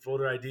 usually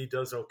voter ID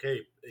does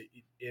okay.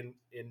 In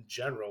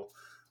general,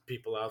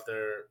 people out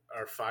there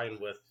are fine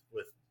with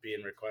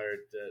being required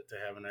to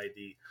have an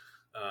ID.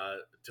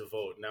 to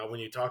vote. Now, when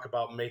you talk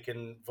about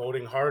making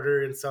voting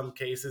harder in some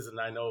cases, and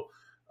I know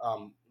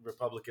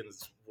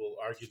Republicans will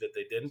argue that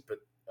they didn't, but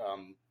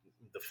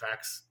the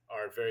facts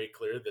are very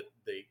clear that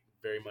they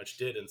very much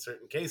did in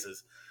certain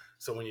cases.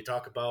 So when you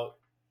talk about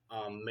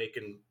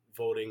making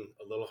voting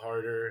a little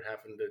harder,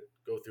 having to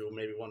go through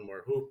maybe one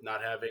more hoop,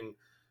 not having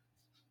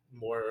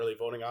more early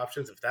voting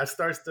options, if that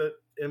starts to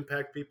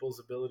impact people's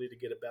ability to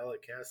get a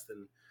ballot cast,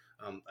 then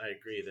I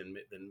agree. Then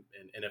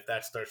and if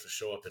that starts to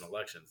show up in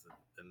elections,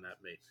 then that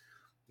may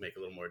make a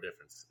little more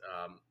difference.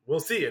 We'll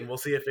see, and we'll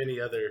see if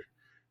any other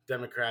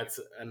Democrats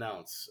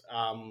announce.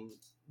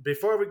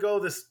 Before we go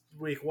this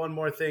week, one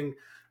more thing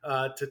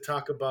to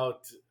talk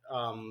about.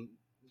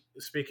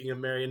 Speaking of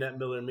Mariannette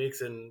Miller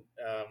Meeks and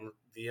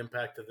the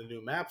impact of the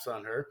new maps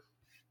on her,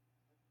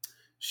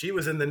 she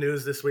was in the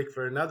news this week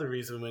for another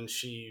reason when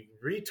she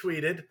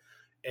retweeted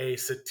a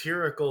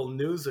satirical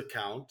news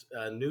account,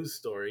 a news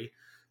story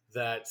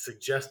that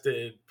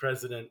suggested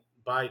President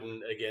Biden,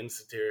 again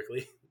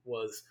satirically,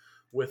 was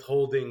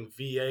withholding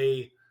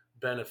VA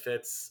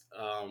benefits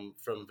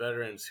from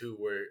veterans who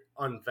were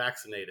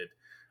unvaccinated.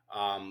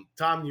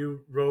 Tom,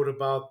 you wrote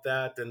about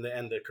that and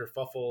the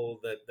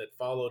kerfuffle that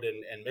followed,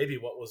 and maybe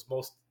what was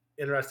most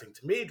interesting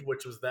to me,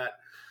 which was that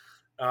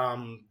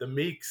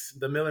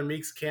the Miller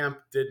Meeks camp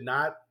did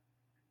not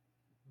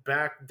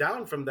back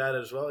down from that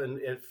as well. And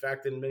in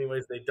fact, in many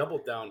ways, they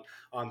doubled down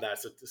on that.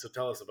 So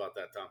tell us about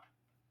that, Tom.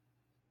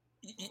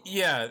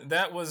 Yeah,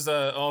 that was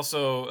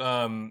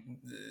also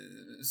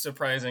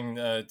surprising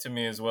to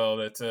me as well,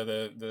 that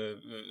the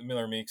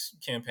Miller Meeks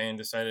campaign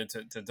decided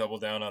to double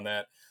down on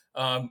that.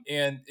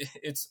 And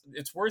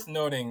it's worth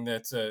noting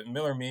that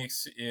Miller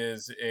Meeks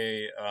is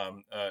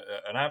an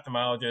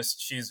ophthalmologist.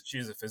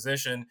 She's a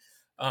physician,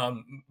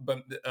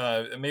 but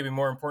maybe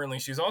more importantly,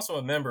 she's also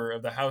a member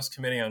of the House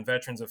Committee on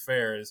Veterans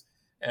Affairs,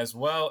 as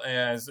well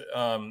as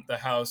the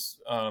House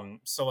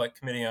Select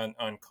Committee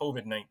on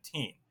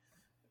COVID-19.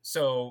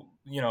 So,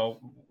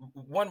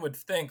 one would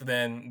think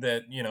then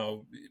that,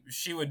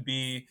 she would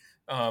be,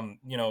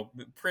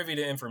 privy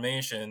to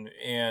information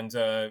and,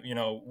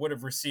 would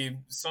have received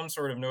some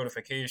sort of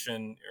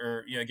notification,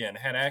 or again,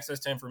 had access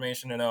to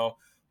information to know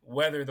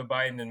whether the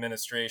Biden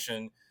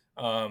administration,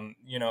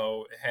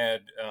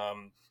 had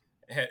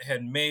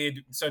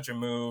made such a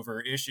move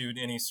or issued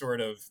any sort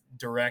of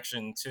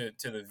direction to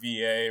the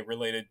VA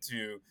related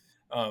to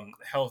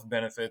health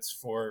benefits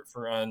for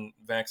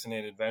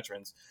unvaccinated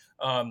veterans.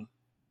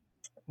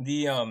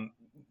 The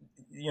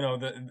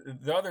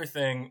other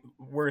thing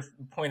worth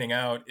pointing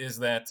out is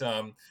that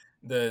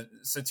the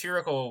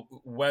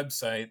satirical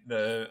website,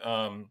 the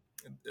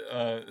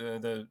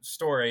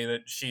story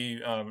that she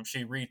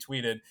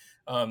retweeted,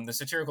 the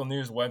satirical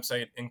news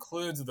website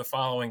includes the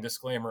following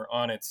disclaimer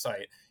on its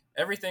site: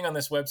 everything on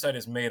this website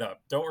is made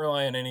up. Don't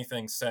rely on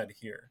anything said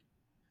here.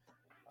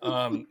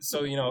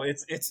 So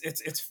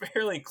it's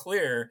fairly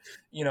clear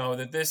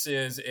that this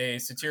is a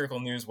satirical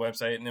news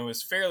website, and it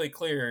was fairly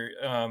clear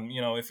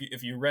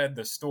if you read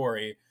the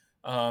story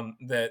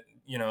that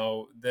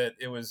that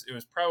it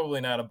was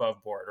probably not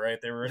above board, right?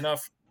 There were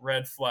enough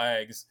red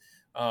flags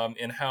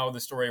in how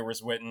the story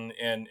was written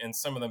and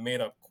some of the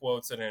made up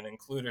quotes that it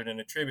included and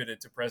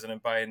attributed to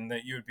President Biden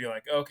that you would be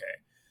like,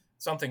 okay,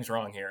 something's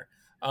wrong here.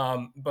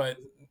 But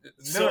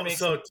so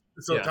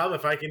Tom,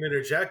 if I can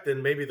interject,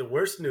 then maybe the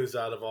worst news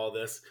out of all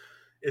this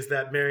is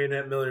that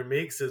Mariannette Miller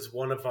Meeks is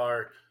one of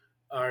our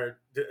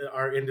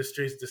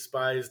industry's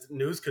despised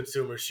news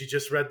consumers. She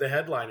just read the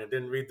headline and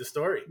didn't read the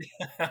story.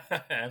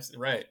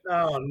 Right.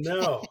 Oh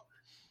no.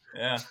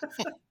 Yeah.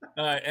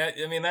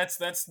 I mean, that's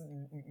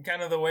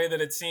kind of the way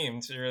that it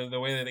seemed, or the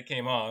way that it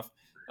came off.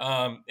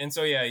 And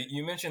so, yeah,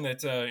 you mentioned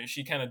that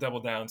she kind of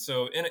doubled down.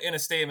 So in a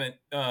statement,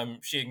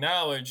 she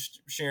acknowledged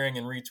sharing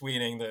and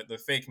retweeting the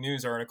fake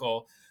news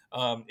article.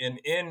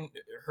 And in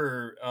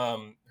her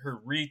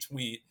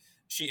retweet,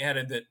 she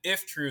added that,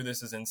 if true,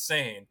 this is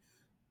insane.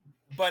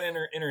 But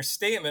in her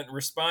statement,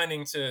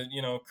 responding to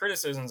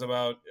criticisms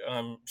about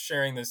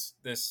sharing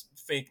this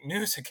fake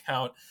news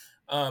account,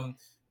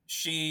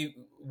 she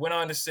went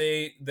on to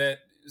say that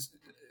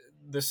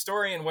the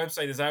story and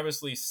website is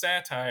obviously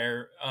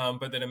satire,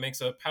 but that it makes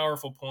a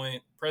powerful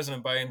point.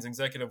 President Biden's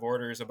executive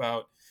orders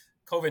about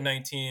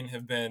COVID-19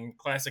 have been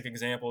classic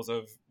examples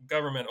of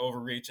government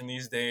overreach, and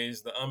these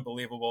days the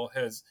unbelievable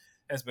has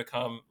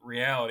become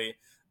reality.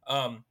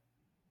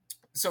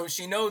 So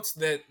she notes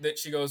that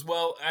she goes,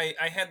 well,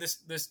 I had this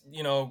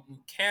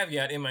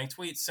caveat in my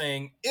tweet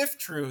saying, if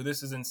true,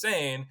 this is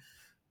insane.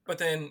 But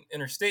then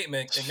in her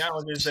statement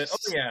acknowledges that, oh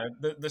yeah,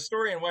 the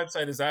story and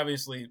website is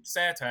obviously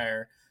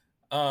satire.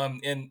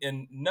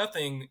 And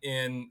nothing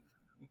in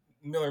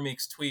Miller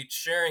Meeks' tweet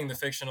sharing the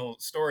fictional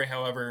story,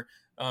 however,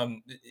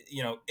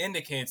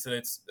 indicates that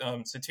it's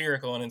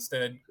satirical, and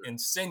instead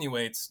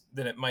insinuates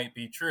that it might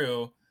be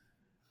true.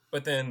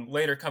 But then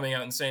later coming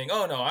out and saying,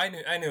 "Oh no,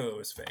 I knew it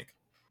was fake."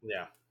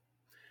 Yeah.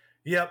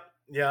 Yep.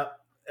 Yeah.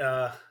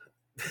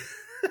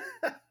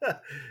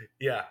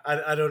 Yeah.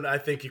 I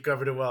think you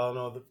covered it well. I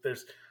know that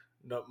there's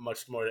not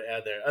much more to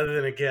add there, other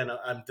than, again,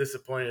 I'm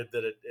disappointed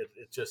that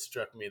it just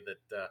struck me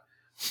that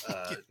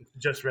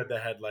just read the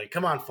headline.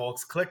 Come on,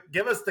 folks,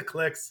 give us the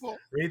clicks,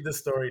 read the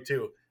story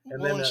too,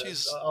 and then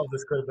all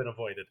this could have been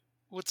avoided.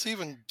 What's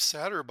even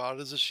sadder about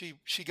it is that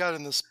she got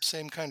in this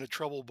same kind of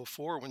trouble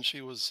before when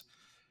she was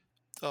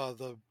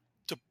the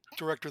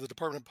director of the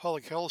Department of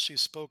Public Health. She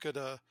spoke at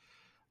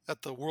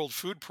the World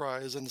Food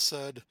Prize and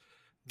said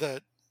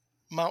that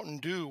Mountain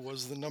Dew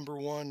was the number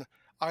one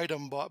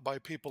item bought by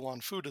people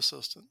on food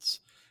assistance.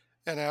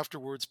 And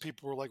afterwards,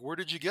 people were like, "Where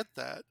did you get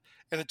that?"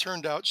 And it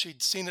turned out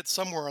she'd seen it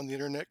somewhere on the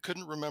internet,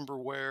 couldn't remember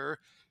where,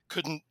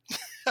 couldn't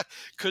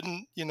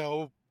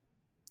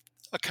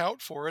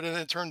account for it, and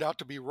it turned out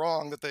to be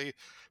wrong. That I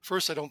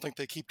don't think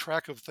they keep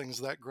track of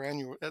things at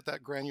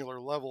that granular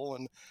level,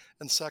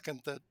 and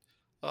second, that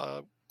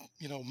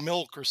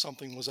milk or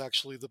something was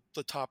actually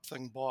the top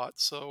thing bought.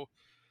 So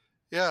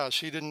yeah,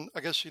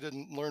 I guess she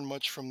didn't learn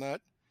much from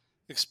that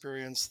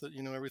experience, that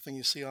everything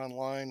you see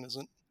online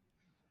isn't,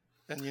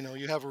 and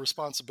you have a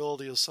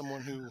responsibility as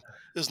someone who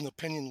is an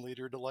opinion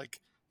leader to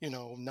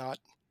not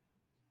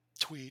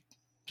tweet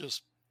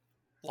just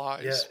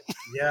lies.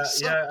 Yeah.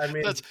 So yeah. I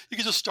mean, you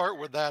can just start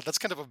with that. That's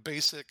kind of a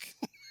basic.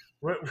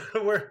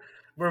 We're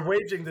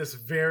waging this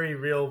very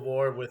real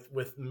war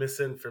with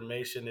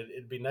misinformation.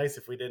 It'd be nice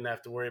if we didn't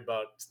have to worry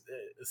about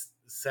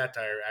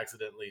satire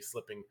accidentally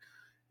slipping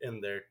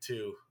in there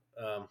too.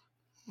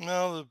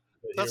 No,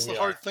 that's the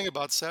hard thing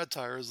about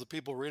satire, is the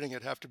people reading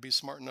it have to be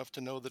smart enough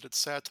to know that it's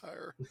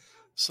satire.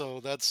 So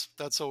that's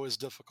always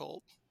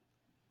difficult.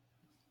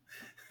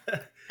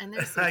 And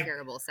there's some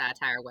terrible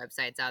satire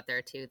websites out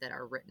there too that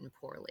are written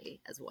poorly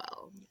as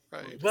well.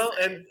 Right. Well,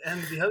 and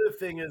the other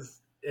thing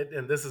is,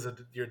 and this is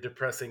your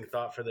depressing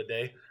thought for the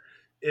day,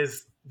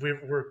 is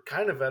we're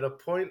kind of at a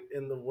point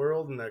in the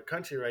world and our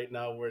country right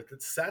now where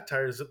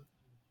satire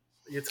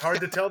it's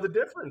hard to tell the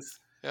difference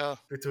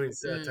between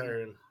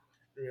satire and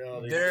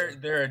reality.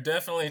 There are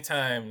definitely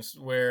times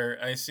where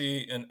I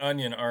see an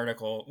Onion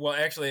article. Well,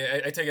 actually,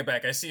 I take it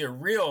back. I see a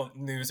real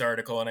news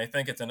article, and I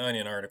think it's an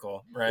Onion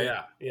article, right?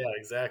 Yeah,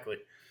 exactly.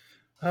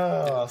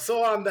 Oh,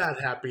 so on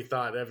that happy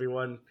thought,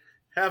 everyone,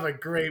 have a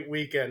great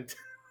weekend.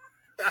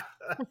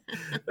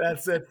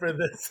 That's it for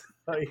this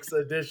week's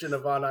edition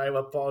of On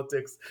Iowa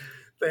Politics.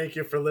 Thank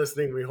you for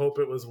listening. We hope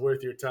it was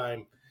worth your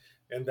time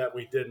and that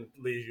we didn't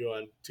leave you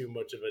on too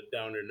much of a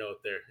downer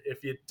note there.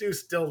 If you do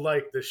still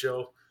like the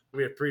show,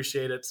 we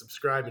appreciate it.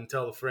 Subscribe and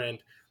tell a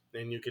friend,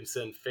 and you can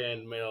send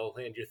fan mail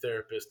and your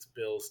therapist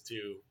bills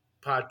to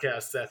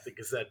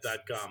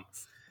podcasts@thegazette.com.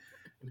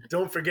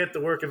 Don't forget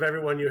the work of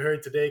everyone you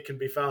heard today can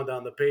be found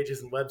on the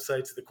pages and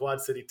websites of the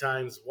Quad City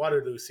Times,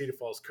 Waterloo Cedar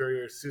Falls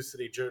Courier, Sioux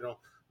City Journal,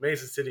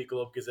 Mason City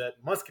Globe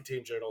Gazette,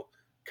 Muscatine Journal,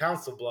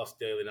 Council Bluffs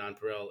Daily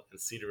Non-Pareil, and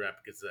Cedar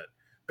Rapids Gazette.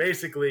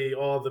 Basically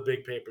all the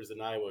big papers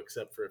in Iowa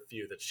except for a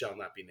few that shall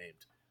not be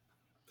named.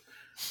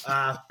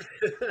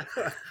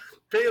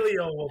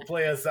 Paleo will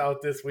play us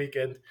out this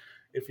weekend.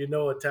 If you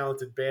know a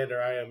talented band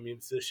or a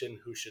musician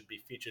who should be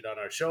featured on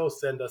our show,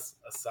 send us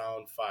a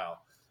sound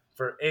file.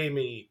 For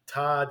Amy,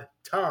 Todd,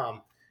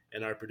 Tom,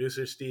 and our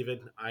producer,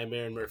 Steven, I'm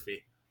Aaron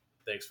Murphy.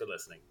 Thanks for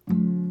listening.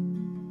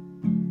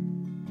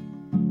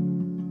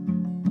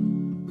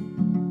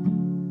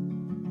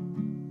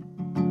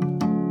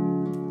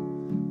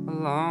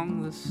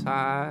 Along the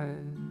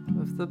side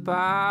of the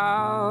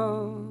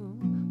bow,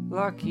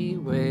 lucky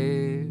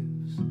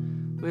waves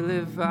will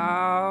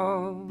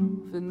evolve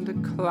into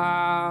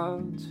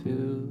clouds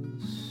who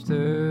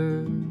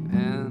stir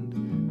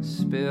and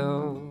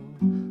spill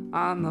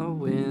on the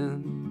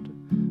wind,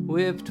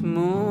 whipped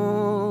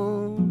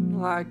moon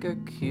like a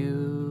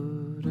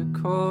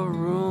cuticle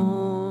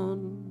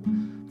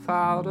rune,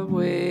 filed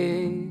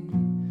away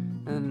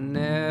and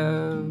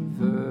never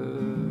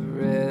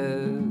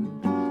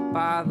read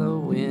by the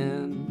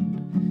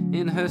wind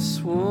in her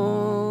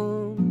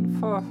swoon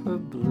for her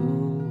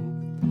blue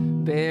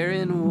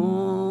barren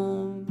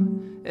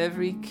womb.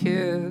 Every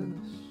kiss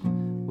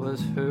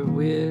was her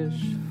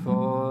wish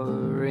for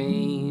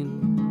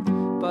rain,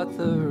 but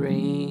the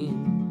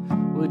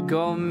rain would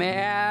go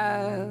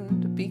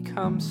mad,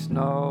 become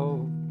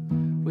snow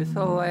with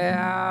a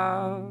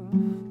laugh.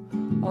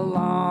 A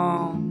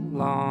long,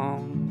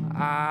 long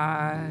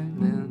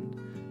island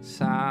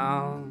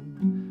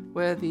sound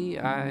where the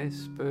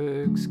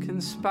icebergs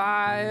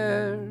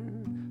conspire,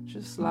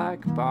 just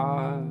like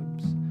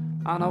barbs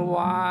on a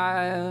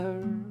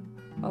wire.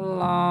 A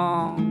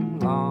long,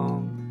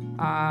 long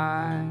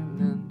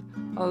island,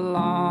 a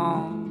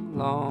long,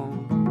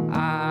 long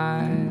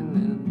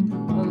island,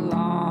 a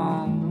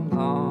long,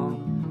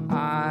 long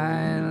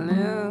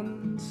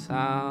island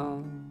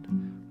sound.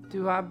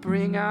 Do I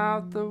bring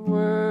out the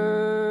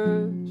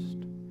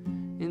worst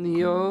in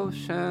the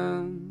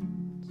oceans?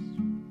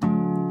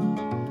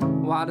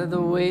 Why do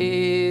the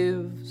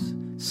waves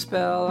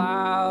spell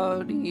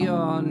out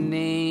your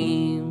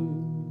name?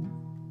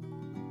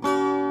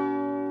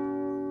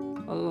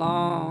 A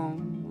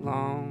long,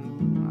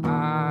 long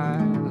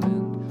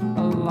island,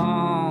 a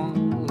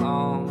long,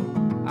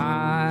 long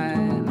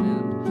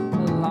island,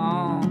 a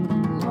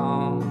long,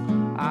 long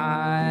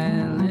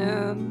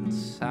island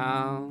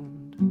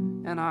sound.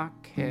 And our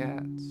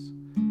cats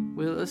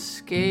will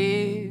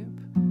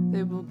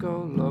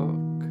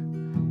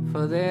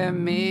for their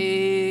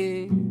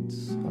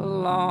mates. A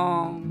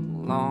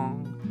long,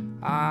 long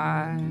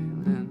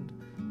island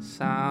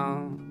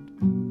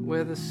sound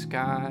where the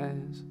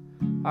skies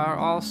are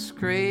all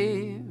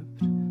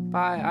scraped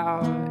by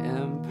our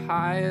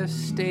Empire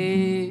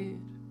State.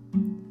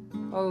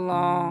 A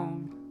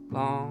long,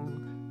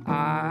 long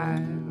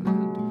island.